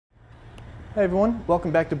Hey everyone,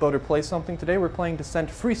 welcome back to Boat or Play Something. Today we're playing Descent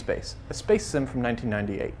Freespace, a space sim from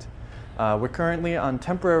 1998. We're currently on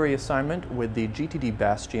temporary assignment with the GTD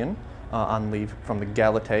Bastion on leave from the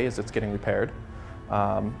Galatée as it's getting repaired.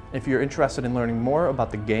 If you're interested in learning more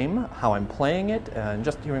about the game, how I'm playing it, and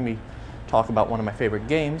just hearing me talk about one of my favorite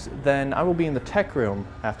games, then I will be in the tech room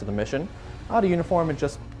after the mission, out of uniform and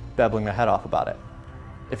just babbling my head off about it.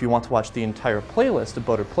 If you want to watch the entire playlist of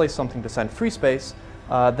Boat or Play Something Descent Freespace,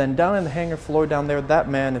 then down in the hangar floor down there, that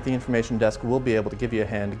man at the information desk will be able to give you a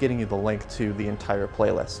hand getting you the link to the entire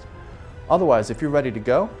playlist. Otherwise, if you're ready to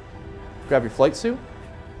go, grab your flight suit,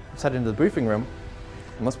 let's head into the briefing room,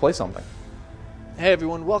 and let's play something. Hey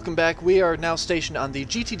everyone, welcome back. We are now stationed on the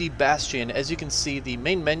GTD Bastion. As you can see, the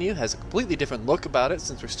main menu has a completely different look about it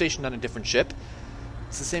since we're stationed on a different ship.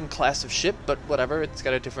 It's the same class of ship, but whatever, it's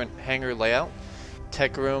got a different hangar layout.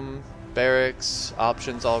 Tech room, barracks,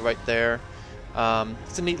 options all right there.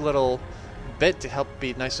 It's a neat little bit to help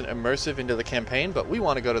be nice and immersive into the campaign, but we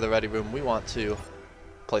want to go to the ready room. We want to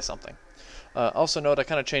play something. Also note, I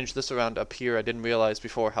kind of changed this around up here. I didn't realize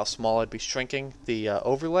before how small I'd be shrinking the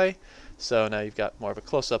overlay, so now you've got more of a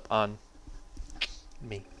close-up on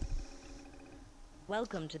me.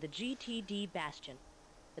 Welcome to the GTD Bastion.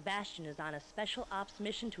 The Bastion is on a special ops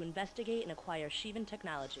mission to investigate and acquire Shivan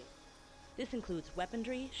technology. This includes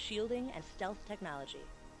weaponry, shielding, and stealth technology.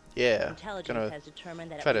 Yeah, Intelligence has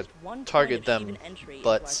determined that try at to least one target point of them Shivan entry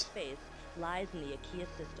butts. into our space lies in the IKEA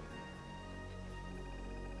system.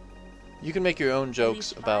 You can make your own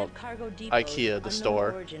jokes about IKEA, the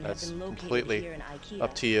store. Origin That's have been located completely here in IKEA.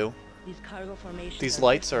 up to you. These cargo formations These are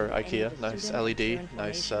lights are different than any IKEA, of the nice student LED, share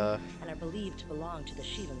nice information and are believed to belong to the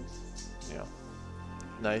Shivans. Yeah,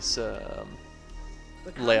 nice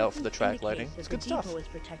layout for the track lighting. It's good stuff. The depot is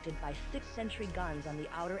protected by 6th century guns on the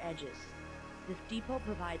outer edges. This depot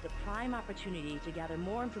provides a prime opportunity to gather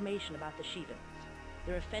more information about the Shivans.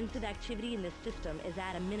 Their offensive activity in this system is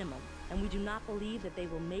at a minimum, and we do not believe that they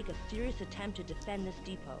will make a serious attempt to defend this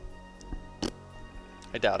depot.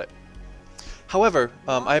 I doubt it. However,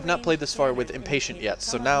 I have not played this far with Impatient yet,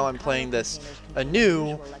 so now I'm playing this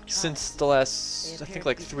anew since the last, I think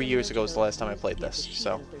like 3 years ago was the last time I played this,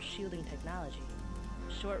 so.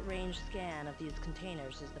 Short-range scan of these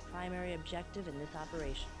containers is the primary objective in this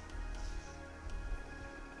operation.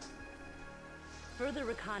 Further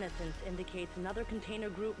reconnaissance indicates another container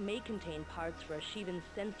group may contain parts for a Shivan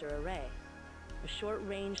sensor array. A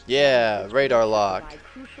short-range radar lock.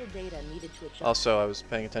 Crucial data needed to adjust. Also, I was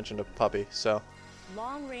paying attention to Puppy, so.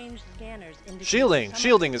 Long-range scanners indicate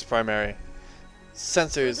Shielding is primary.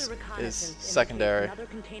 Sensors is secondary. Another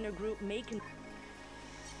container group may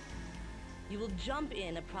You will jump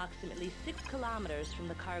in approximately 6 kilometers from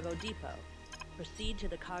the cargo depot. Proceed to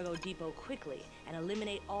the cargo depot quickly and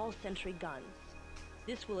eliminate all sentry guns.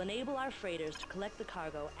 This will enable our freighters to collect the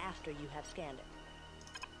cargo after you have scanned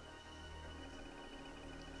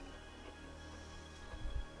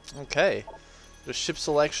it. Okay. The ship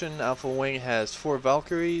selection, Alpha Wing has 4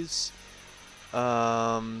 Valkyries,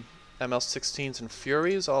 ML-16s and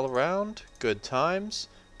Furies all around. Good times.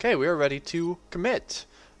 Okay, we are ready to commit.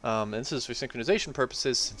 And this is for synchronization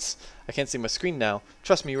purposes since I can't see my screen now.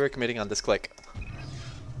 Trust me, we're committing on this click.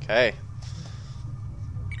 Okay.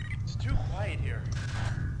 It's too quiet here.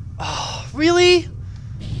 Oh, really?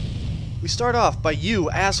 We start off by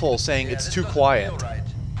you, asshole, saying it's too quiet. Right.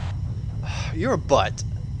 You're a butt.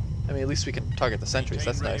 I mean, at least we can target the sentries.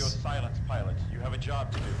 That's Radio nice. silence, pilot. You have a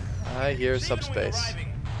job to do. I hear See you when subspace. arriving.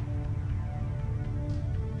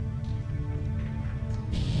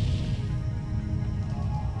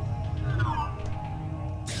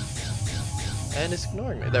 And it's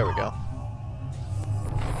ignoring me. There we go.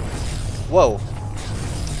 Whoa.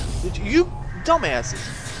 Did you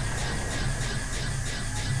dumbasses.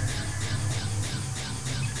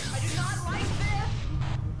 I do not like this!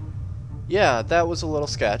 Yeah, that was a little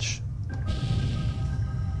sketch.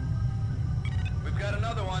 We've got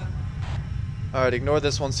another one. Alright, ignore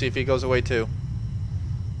this one, see if he goes away too.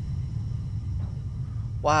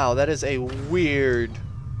 Wow, that is a weird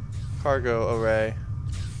cargo array.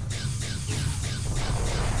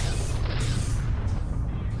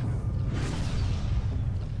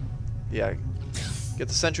 Yeah, get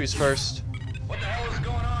the sentries first. What the hell is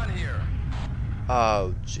going on here?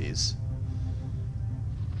 Oh, jeez.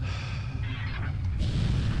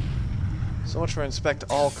 So much for inspect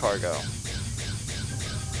all cargo.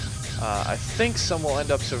 I think some will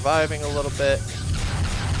end up surviving a little bit. Just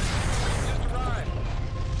arrived.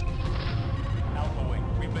 Alpha Wing,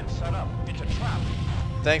 we've been set up. It's a trap.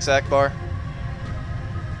 Thanks, Akbar.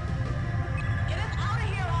 Get us out of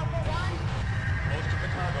here, Alpha One! Most of the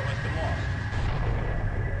cargo has been lost.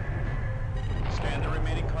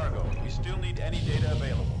 still need any data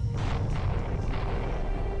available.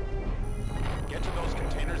 Get to those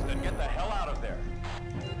containers, then get the hell out of there.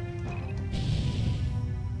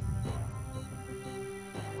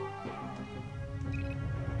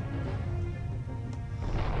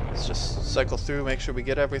 Let's just cycle through, make sure we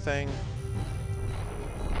get everything.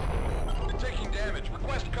 Taking damage.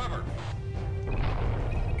 Request cover.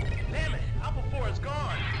 Damn it! Alpha 4 is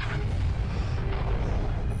gone.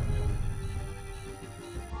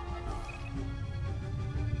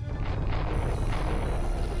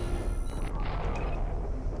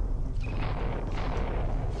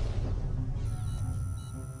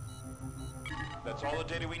 That's all the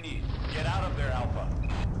data we need. Get out of there, Alpha.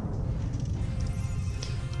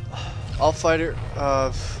 All fighter,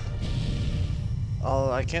 I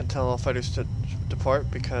can't tell all fighters to depart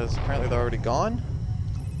because apparently they're already gone.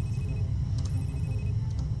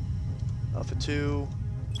 Alpha 2.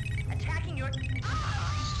 Attacking your...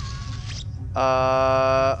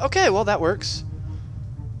 Okay, well that works.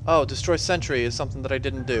 Oh, destroy sentry is something that I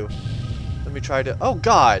didn't do. Let me try to... Oh,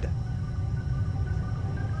 God!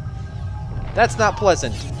 That's not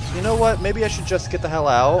pleasant. You know what? Maybe I should just get the hell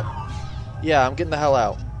out. Yeah, I'm getting the hell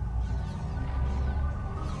out.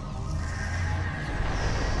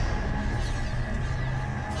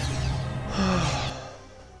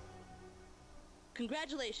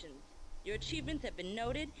 Congratulations. Your achievements have been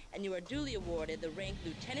noted, and you are duly awarded the rank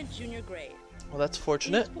Lieutenant Junior grade. Well, that's It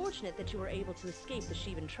fortunate. is fortunate that you were able to escape the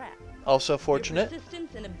Sheevan trap. Also fortunate. Your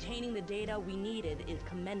persistence in obtaining the data we needed is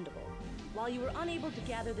commendable. While you were unable to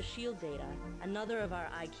gather the shield data, another of our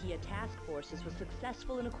IKEA task forces was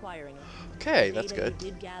successful in acquiring it. Okay, The that's data good.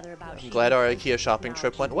 you did gather about I'm Sheevan glad our forces IKEA shopping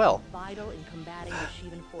trip went well. is vital in combating the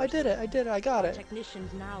Sheevan forces. I did it, I got Our it.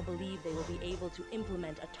 technicians now believe they will be able to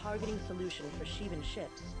implement a targeting solution for Sheevan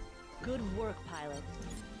ships. Good work, pilot.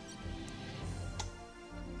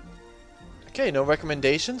 Okay, no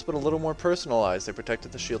recommendations, but a little more personalized. They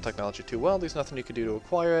protected the shield technology too well. There's nothing you could do to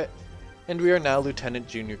acquire it. And we are now Lieutenant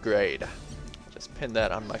Junior grade. Just pin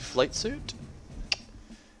that on my flight suit.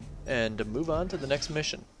 And move on to the next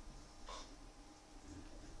mission.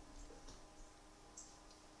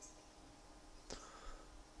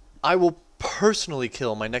 I will personally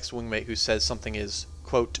kill my next wingmate who says something is,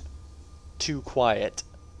 quote, too quiet.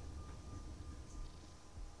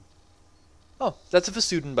 Oh, that's a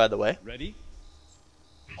student, by the way. Ready?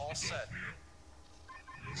 All set.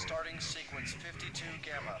 Starting sequence 52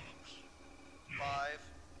 Gamma. 5,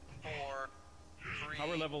 4, 3.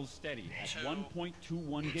 Power levels steady at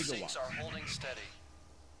 1.21 Sinks gigawatts. are holding steady.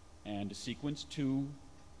 And sequence 2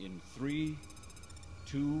 in 3,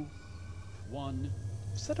 2, 1.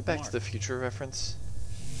 Is that a Back to the Future reference?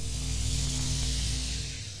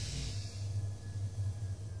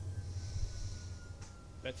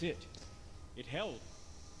 That's it. It held.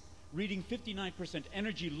 Reading 59%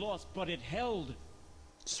 energy loss, but it held.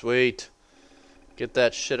 Sweet. Get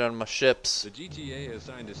that shit on my ships. The GTA has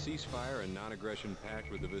signed a ceasefire and non-aggression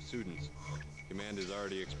pact with the Vesudans. Command has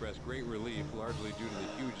already expressed great relief, largely due to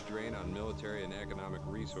the huge drain on military and economic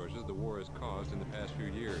resources the war has caused in the past few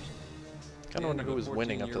years. Kinda wonder who was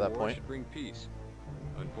winning up to that point. Should bring peace.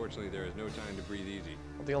 Unfortunately, there is no time to breathe easy.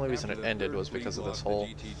 Well, the only reason it After the ended third was because of fleet this lost whole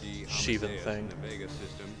the GTD Sheevan Amadeus thing. in the Vega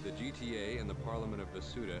system, the GTA and the Parliament of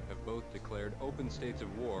Vesuda have both declared open states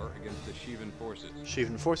of war against the Sheevan forces.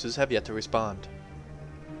 Sheevan forces have yet to respond.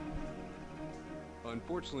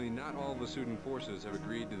 Unfortunately, not all Vesudan forces have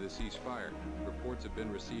agreed to the ceasefire. Reports have been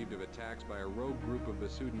received of attacks by a rogue group of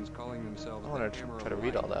Vesudans calling themselves I want the to Hammer try to of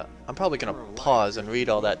read Light. all that. I'm probably going to Hammer of Light pause and is read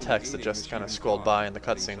all that the text that aiding just the kind of Sheevan scrolled cause, by in the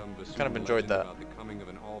spreading cutscene. some Kind of Vesudan enjoyed legend that. about the coming of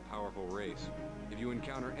an all-powerful race. If you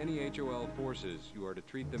encounter any HOL forces, you are to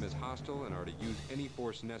treat them as hostile and are to use any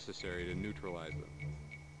force necessary to neutralize them.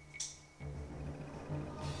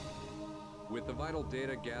 With the vital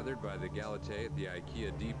data gathered by the Galatée at the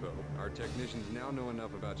IKEA depot, our technicians now know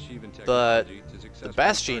enough about Sheevan But technology to the successfully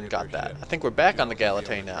Bastion target got their that. ships. I think we're back We on the should also be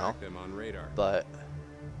Galatée able to now. track them on radar. But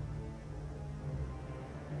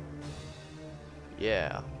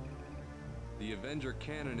yeah. The Avenger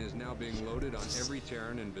cannon is now being loaded on every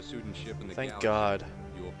Terran and Vesudan ship in the Thank galaxy. God.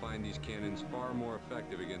 You will find these cannons far more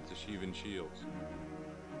effective against the Sheevan shields.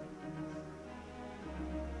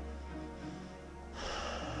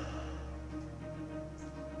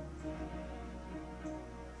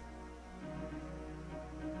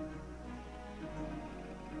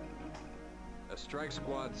 A strike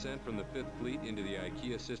squad sent from the 5th Fleet into the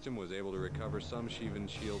IKEA system was able to recover some Sheevan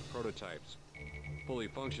shield prototypes. Fully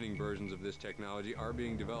functioning versions of this technology are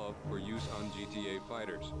being developed for use on GTA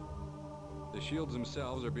fighters. The shields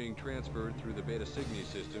themselves are being transferred through the Beta Cygni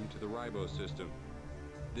system to the Ribos system.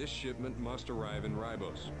 This shipment must arrive in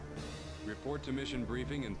Ribos. Report to mission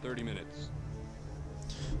briefing in 30 minutes.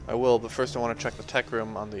 I will, but first I want to check the tech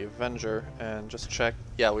room on the Avenger and just check.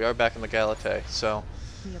 Yeah, we are back in the Galate, so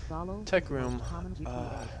tech room.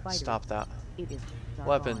 Stop that.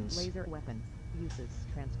 Weapons. Laser weapon uses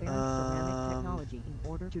transparent ceramic technology in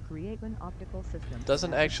order to create an optical system.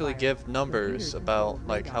 Doesn't actually give numbers about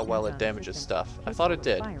like how well it damages stuff. I thought it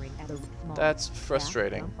did. That's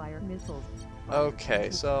frustrating. Okay,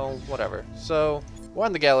 so whatever. So we're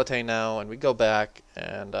on the Galate now, and we go back,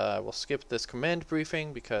 and we'll skip this command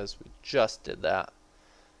briefing because we just did that.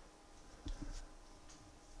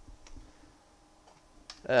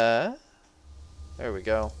 There we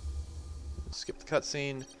go. Skip the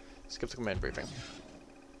cutscene. Skip the command briefing.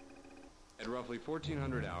 At roughly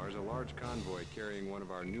 1400 hours, a large convoy carrying one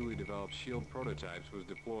of our newly developed shield prototypes was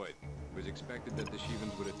deployed. It was expected that the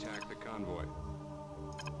Shivans would attack the convoy.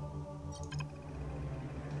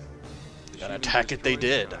 And attack it they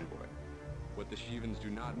did. What the Shivans do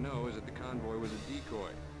not know is that the convoy was a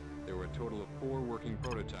decoy. There were a total of 4 working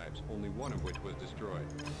prototypes, only one of which was destroyed.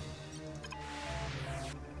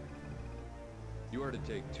 You are to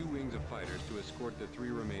take 2 wings of fighters to escort the 3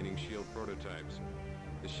 remaining shield prototypes.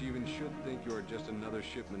 The Shivans should think you are just another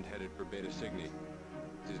shipment headed for Beta Cygni.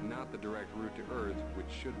 This is not the direct route to Earth,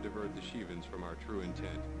 which should divert the Shivans from our true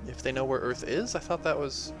intent. If they know where Earth is? I thought that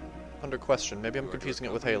was under question. Maybe I'm confusing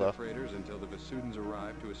it with Halo. The freighters until the Vasudans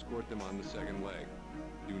arrive to escort them on the second leg.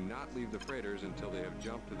 Do not leave the freighters until they have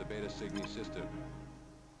jumped to the Beta Cygni system.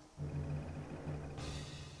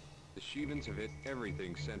 The Shivans have hit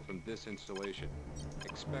everything sent from this installation.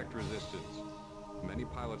 Expect resistance. Many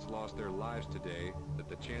pilots lost their lives today, that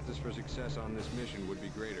the chances for success on this mission would be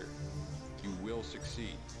greater. You will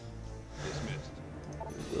succeed. Dismissed.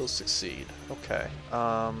 Will succeed. Okay.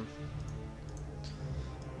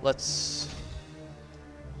 Let's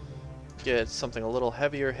get something a little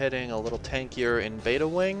heavier hitting, a little tankier in Beta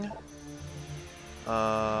Wing.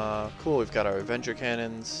 Cool, we've got our Avenger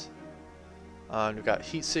cannons. We've got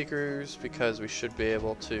heat seekers because we should be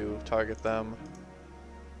able to target them.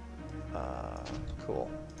 Cool.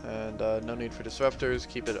 And no need for disruptors.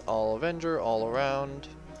 Keep it all Avenger, all around.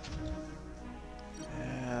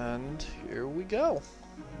 And here we go.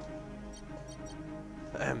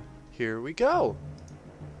 Here we go.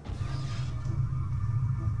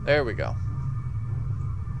 There we go.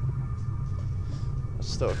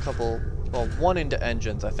 Let's throw a couple, well, 1 into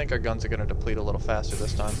engines. I think our guns are going to deplete a little faster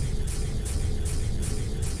this time.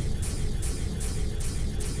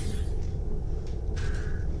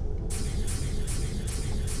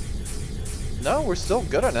 No, we're still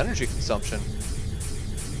good on energy consumption.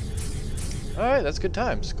 Alright, that's good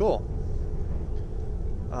times. Cool.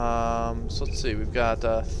 So let's see. We've got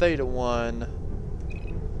Theta 1,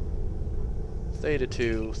 Theta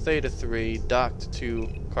 2, Theta 3, docked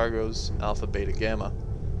 2, cargoes, Alpha, Beta, Gamma.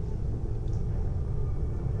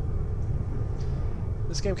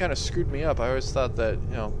 This game kind of screwed me up. I always thought that,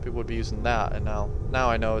 you know, people would be using that, and now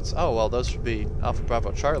I know it's, oh, well, those should be Alpha,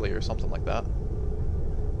 Bravo, Charlie, or something like that.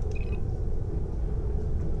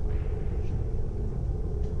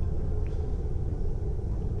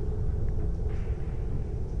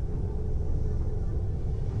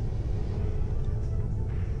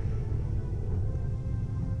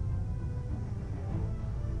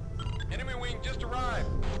 Enemy wing just arrived.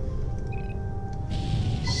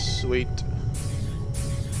 Sweet.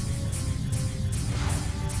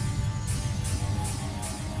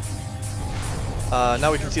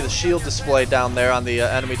 Now we can see the shield display down there on the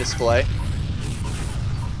enemy display.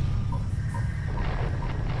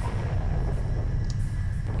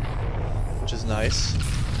 Which is nice.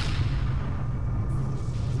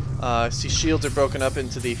 See, shields are broken up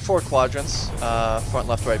into the 4 quadrants, front,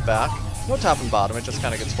 left, right, back. No top and bottom, it just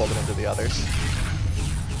kind of gets folded into the others.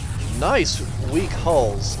 Nice weak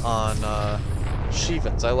hulls on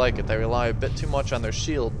Shivans, I like it. They rely a bit too much on their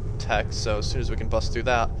shield tech, so as soon as we can bust through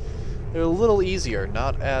that, they're a little easier,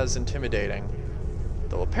 not as intimidating.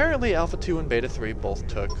 Though apparently Alpha 2 and Beta 3 both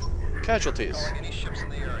took casualties. Calling any ships in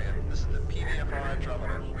the area. This is the PVFR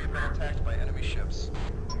hydrometer. We've been attacked by enemy ships.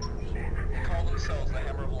 They call themselves the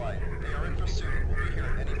Hammer of Light. They are in pursuit and will be here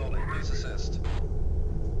at any moment. Please assist.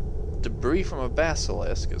 Debris from a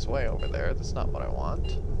basilisk is way over there. That's not what I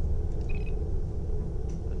want.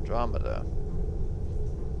 Andromeda.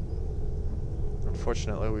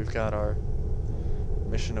 Unfortunately, we've got our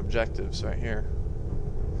mission objectives right here.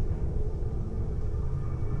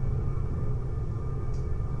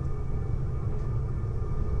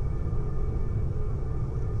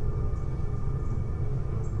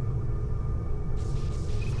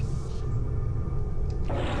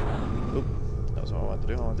 Oop, that was what I wanted to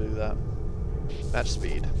do. I wanted to do that. Match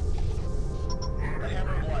speed. The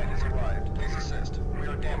Hammer of Light has arrived. Please assist. We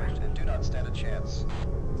are damaged and do not stand a chance.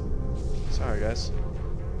 Sorry, guys.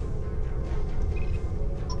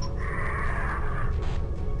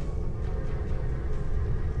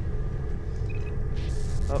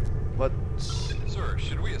 Oh, what? Sir,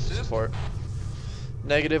 should we assist? Support.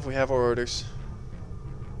 Negative, we have our orders.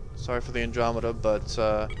 Sorry for the Andromeda, but,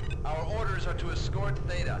 Our orders are to escort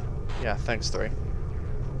Theta. yeah, thanks, 3.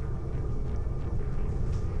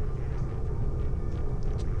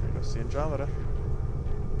 There goes the Andromeda.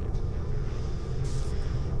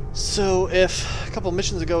 So, if a couple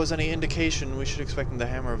missions ago was any indication, we should expect the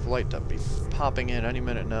Hammer of Light to be popping in any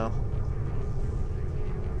minute now.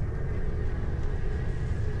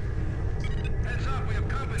 Heads up, we have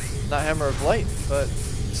company. Not Hammer of Light, but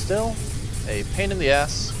still a pain in the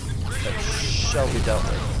ass that shall be dealt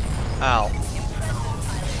with. Ow.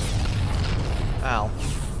 Ow.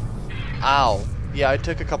 Ow. Yeah, I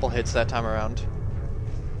took a couple hits that time around.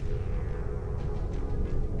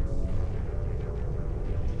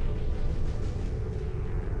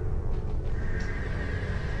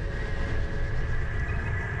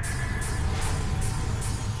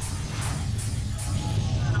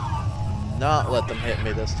 Not let them hit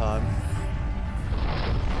me this time.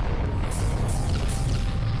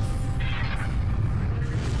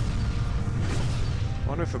 I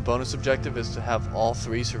wonder if a bonus objective is to have all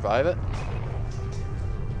 3 survive it.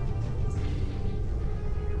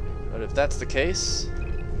 But if that's the case,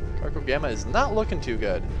 Cargo Gamma is not looking too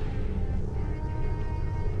good.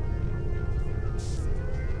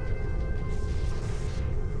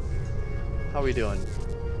 How are we doing?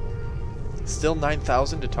 Still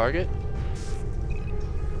 9,000 to target?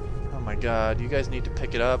 Oh my god, you guys need to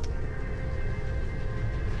pick it up.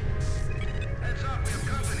 Heads up, we have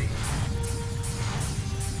company.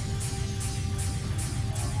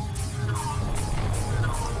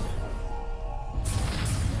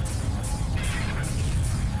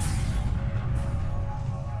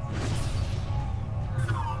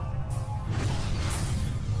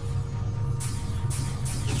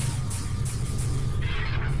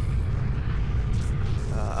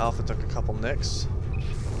 Alpha took a couple nicks.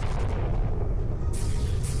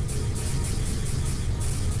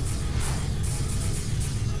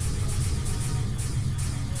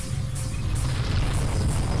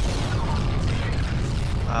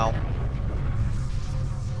 Ow.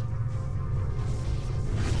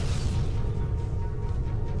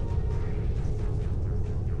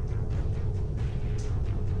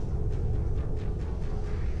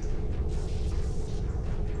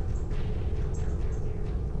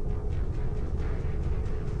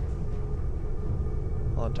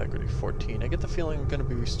 Hull integrity 14. I get the feeling I'm going to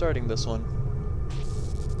be restarting this one.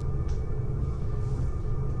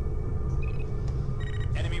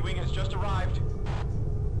 Enemy wing has just arrived.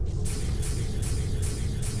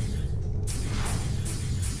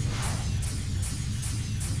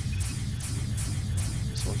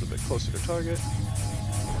 This one's a bit closer to target.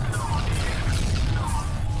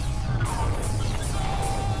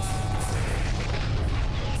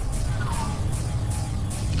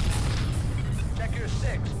 Check your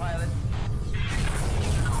 6, pilot.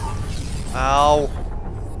 Ow.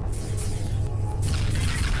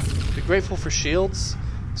 Be grateful for shields,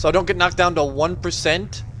 so I don't get knocked down to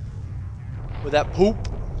 1% with that poop.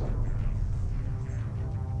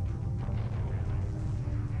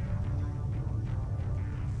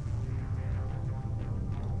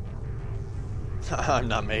 I'm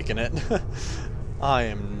not making it. I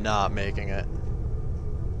am not making it.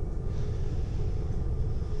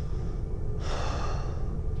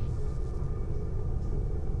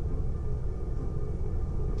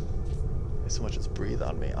 So much as breathe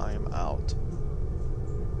on me, I am out.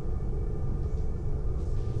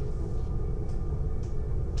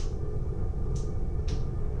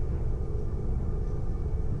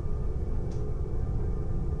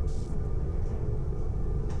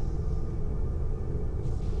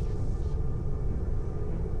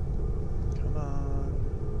 Come on.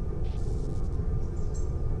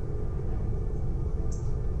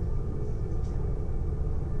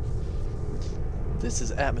 This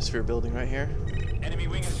is atmosphere building right here. Enemy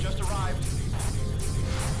wing has just arrived.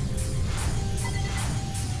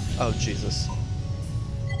 Oh, Jesus.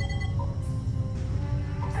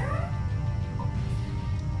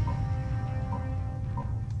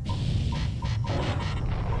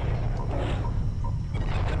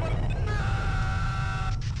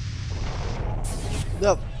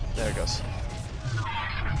 Nope. There it goes.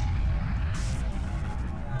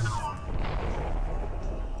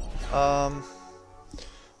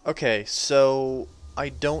 Okay, so I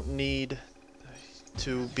don't need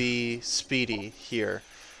to be speedy here.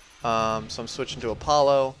 So I'm switching to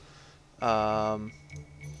Apollo.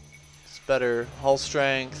 It's better hull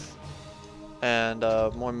strength and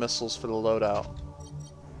more missiles for the loadout.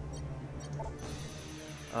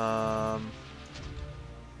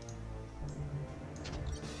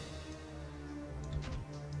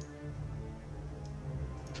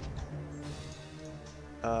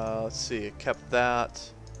 Let's see, it kept that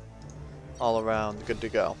all around, good to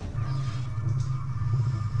go.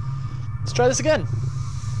 Let's try this again.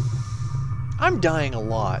 I'm dying a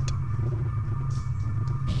lot.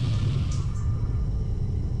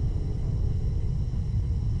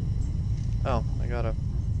 Oh, I gotta...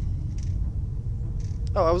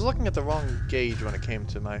 Oh, I was looking at the wrong gauge when it came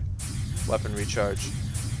to my weapon recharge.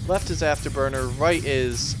 Left is afterburner, right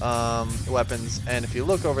is weapons, and if you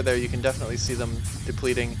look over there, you can definitely see them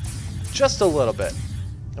depleting just a little bit.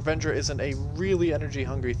 Avenger isn't a really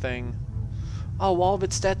energy-hungry thing. Oh, all of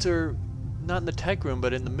its stats are not in the tech room,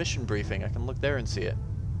 but in the mission briefing. I can look there and see it.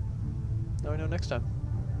 Now I know next time.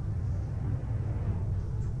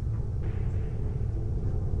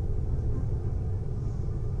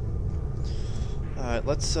 Alright,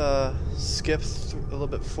 let's skip a little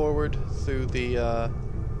bit forward through the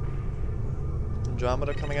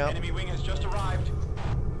Andromeda coming out. Enemy wing has just arrived.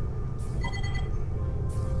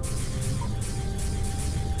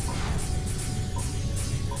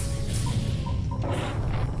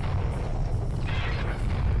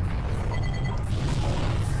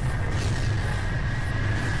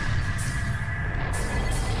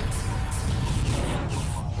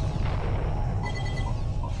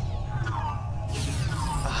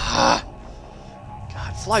 Ah!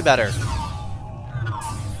 God, fly better.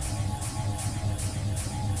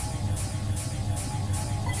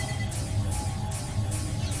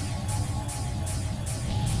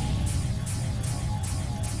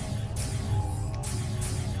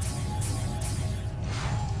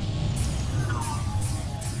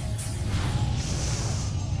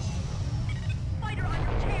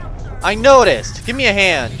 I noticed! Give me a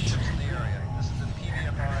hand! Ships in the area. This is the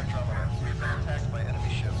PVFR Andromeda. We've been attacked by enemy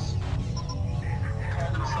ships. They call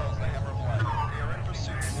themselves the Hammer of Light. They are in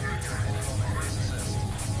pursuit and will be here at any moment. Please assist.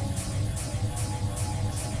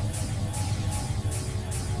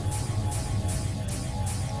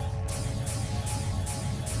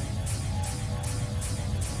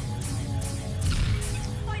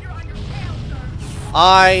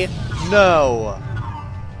 I know!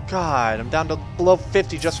 God, I'm down to below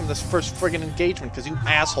 50 just from this first friggin' engagement because you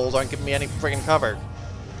assholes aren't giving me any friggin' cover.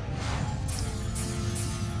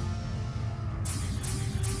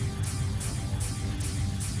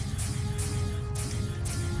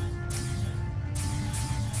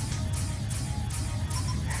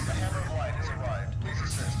 The Hammer of Light has arrived. Please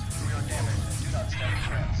assist. We are damaged and do not stand a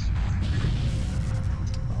chance.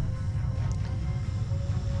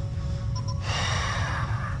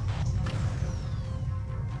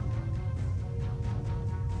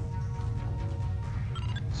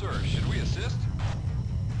 Sir, should we assist?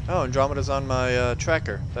 Oh, Andromeda's on my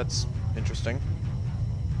tracker. That's interesting.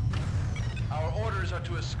 Our orders are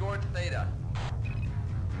to escort Theta.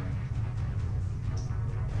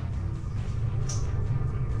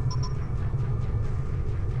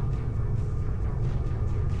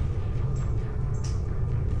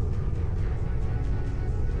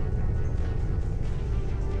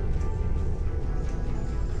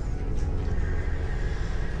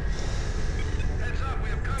 Heads up, we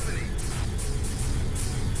have company.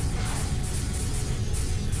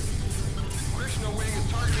 Krishna wing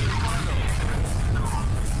is targeting the cargo.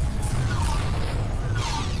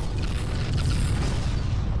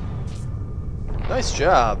 Nice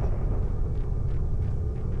job.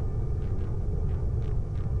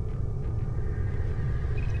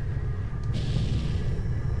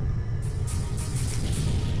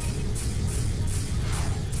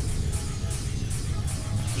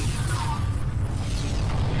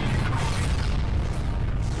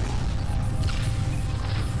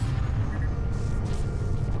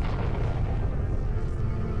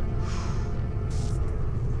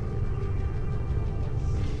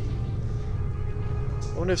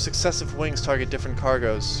 I wonder if successive wings target different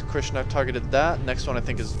cargoes. Krishna targeted that. Next one I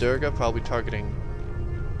think is Durga, probably targeting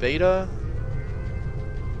Beta.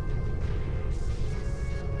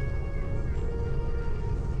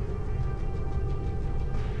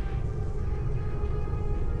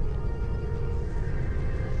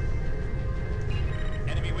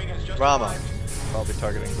 Enemy wing has just Rama, arrived. probably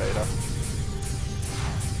targeting Beta.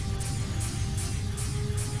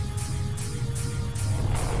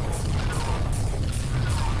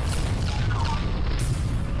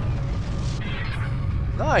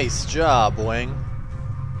 Nice job, Wing.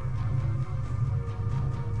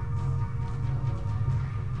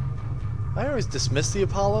 I always dismiss the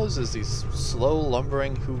Apollos as these slow,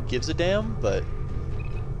 lumbering who gives a damn, but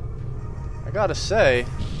I gotta say,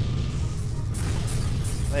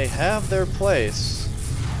 they have their place.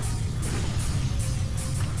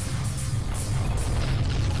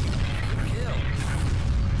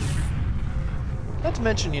 Not to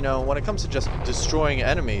mention, you know, when it comes to just destroying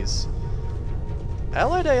enemies,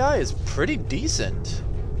 Allied AI is pretty decent.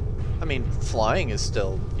 I mean, flying is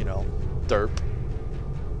still, you know, derp.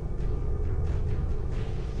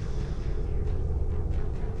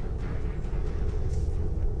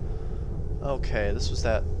 Okay, this was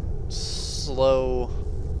that slow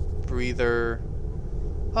breather.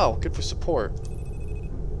 Oh, good for support.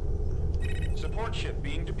 Support ship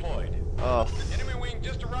being deployed. Oh, Enemy wing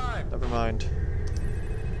just arrived. never mind.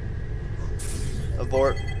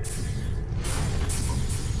 Abort.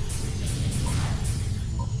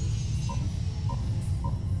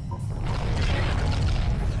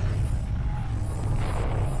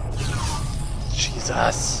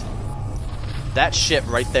 Jesus. That shit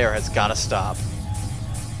right there has got to stop.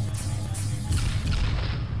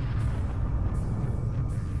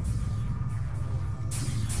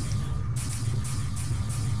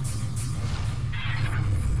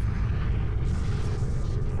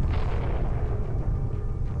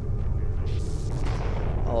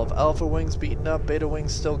 All of Alpha Wing's beaten up, Beta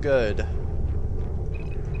Wing's still good.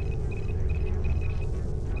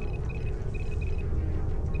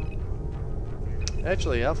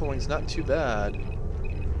 Actually, Alpha Wing's not too bad.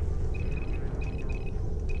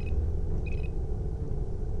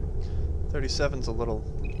 .37's a little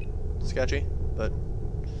sketchy, but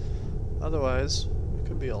otherwise, it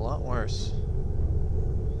could be a lot worse.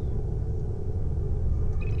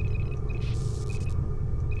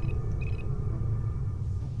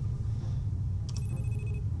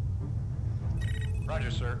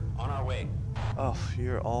 Roger, sir. On our way. Oh,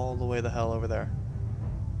 you're all the way the hell over there.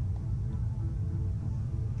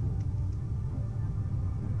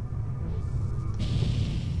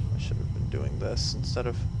 I should have been doing this instead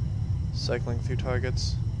of cycling through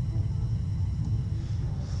targets.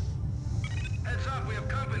 Heads up, we have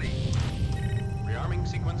company. Rearming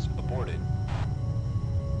sequence aborted.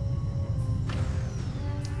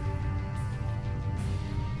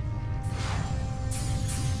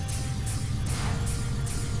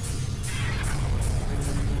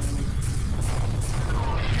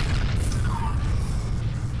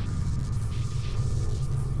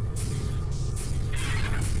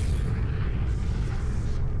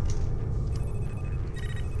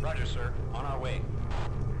 Roger, sir. On our way.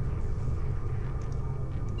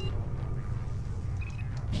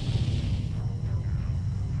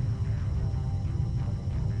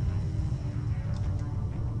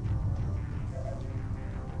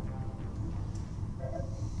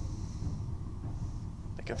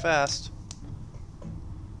 Make it fast.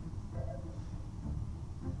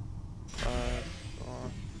 5, 4.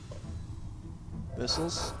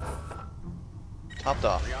 Missiles. Topped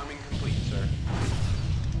off. Rearming complete, sir.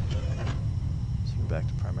 Swing back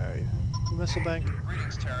to primary missile bank.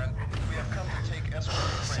 Greetings, Terran. We have come to take escort of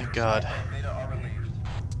Thank freighters. God. Alpha and Beta are relieved.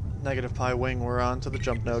 Negative Pi Wing, we're on to the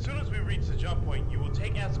jump node. As soon as we reach the jump point, you will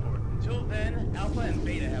take escort. Until then, Alpha and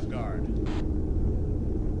Beta have guard.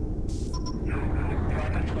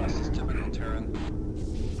 Lack of trust is typical, Terran.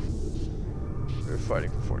 We were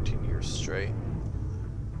fighting for 14 years straight.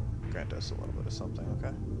 Grant us a little bit of something,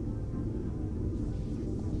 okay?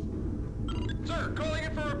 Sir, calling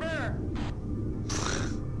in for repair.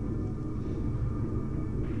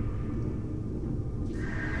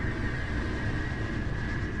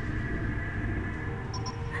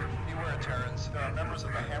 Beware, Terrans. There are members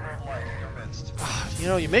of the Hammer of Light in your midst. You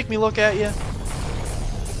know, you make me look at you.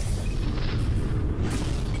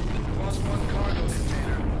 Lost one cargo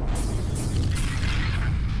container.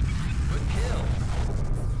 Good kill.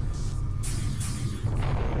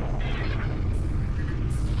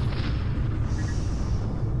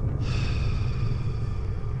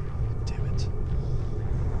 Damn it.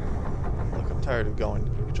 Look, I'm tired of going.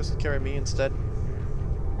 Can you just carry me instead?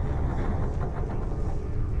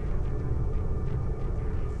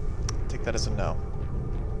 Take that as a no.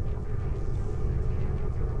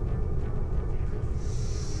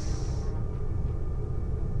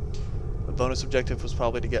 The bonus objective was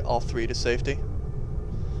probably to get all 3 to safety.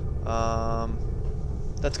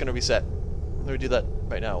 That's gonna reset. Let me do that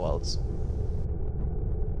right now while it's...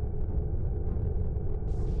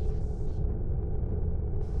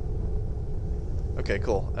 Okay,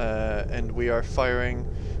 cool. And we are firing.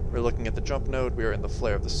 We're looking at the jump node. We are in the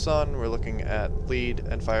flare of the sun. We're looking at lead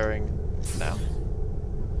and firing now.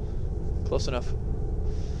 Close enough.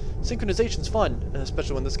 Synchronization's fun,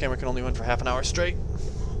 especially when this camera can only run for half an hour straight.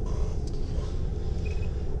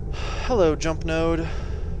 Hello, jump node.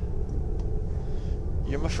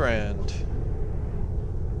 You're my friend.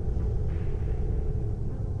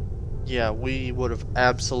 Yeah, we would have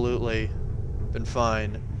absolutely been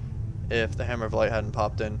fine if the Hammer of Light hadn't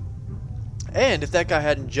popped in. And if that guy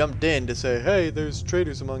hadn't jumped in to say, hey, there's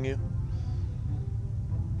traitors among you.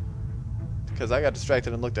 Because I got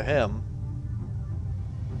distracted and looked at him.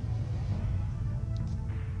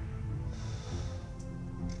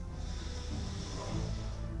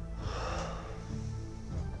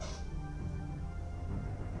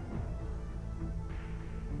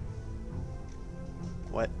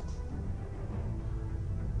 What?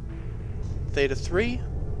 Theta 3?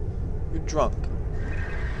 You're drunk.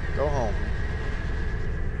 Go home.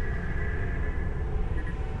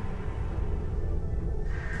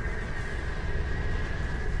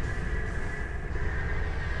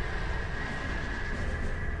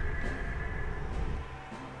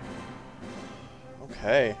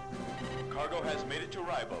 Okay. Cargo has made it to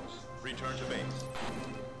Ribos. Return to base.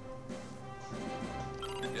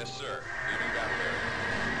 Yes, sir. Leaving that there.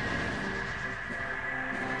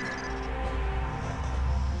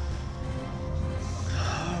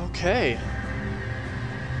 Okay.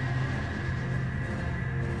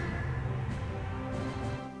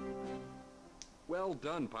 Well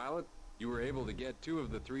done, pilot. You were able to get 2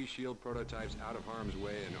 of the 3 shield prototypes out of harm's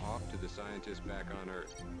way and off to the scientists back on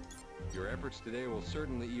Earth. Your efforts today will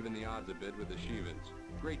certainly even the odds a bit with the Shivans.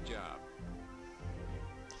 Great job.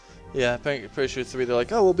 Yeah, pretty sure 3, they're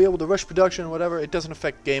like, oh, we'll be able to rush production or whatever. It doesn't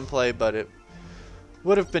affect gameplay, but it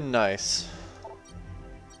would have been nice.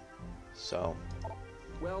 So.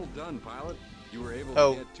 Well done, pilot. You were able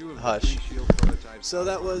Oh, to get 2 of the hush. 3 shield prototypes So out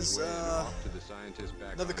that of harm's was, way and off to the scientists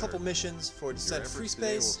back another on couple Earth. missions for Descent Your efforts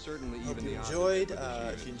today will Freespace. certainly Hope even you the odds a enjoyed. bit with the If you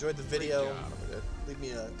Shivans. enjoyed the Great video, job. leave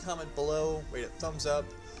me a comment below, rate it thumbs up.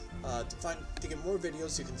 To get more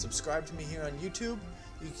videos, you can subscribe to me here on YouTube.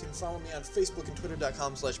 You can follow me on Facebook and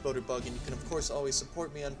Twitter.com/BoaterBug, and you can of course always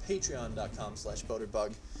support me on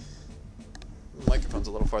Patreon.com/BoaterBug. The microphone's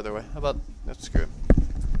a little farther away. How about that's screw it.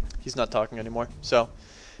 He's not talking anymore. So,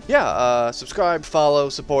 yeah, subscribe, follow,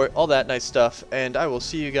 support, all that nice stuff, and I will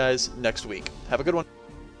see you guys next week. Have a good one.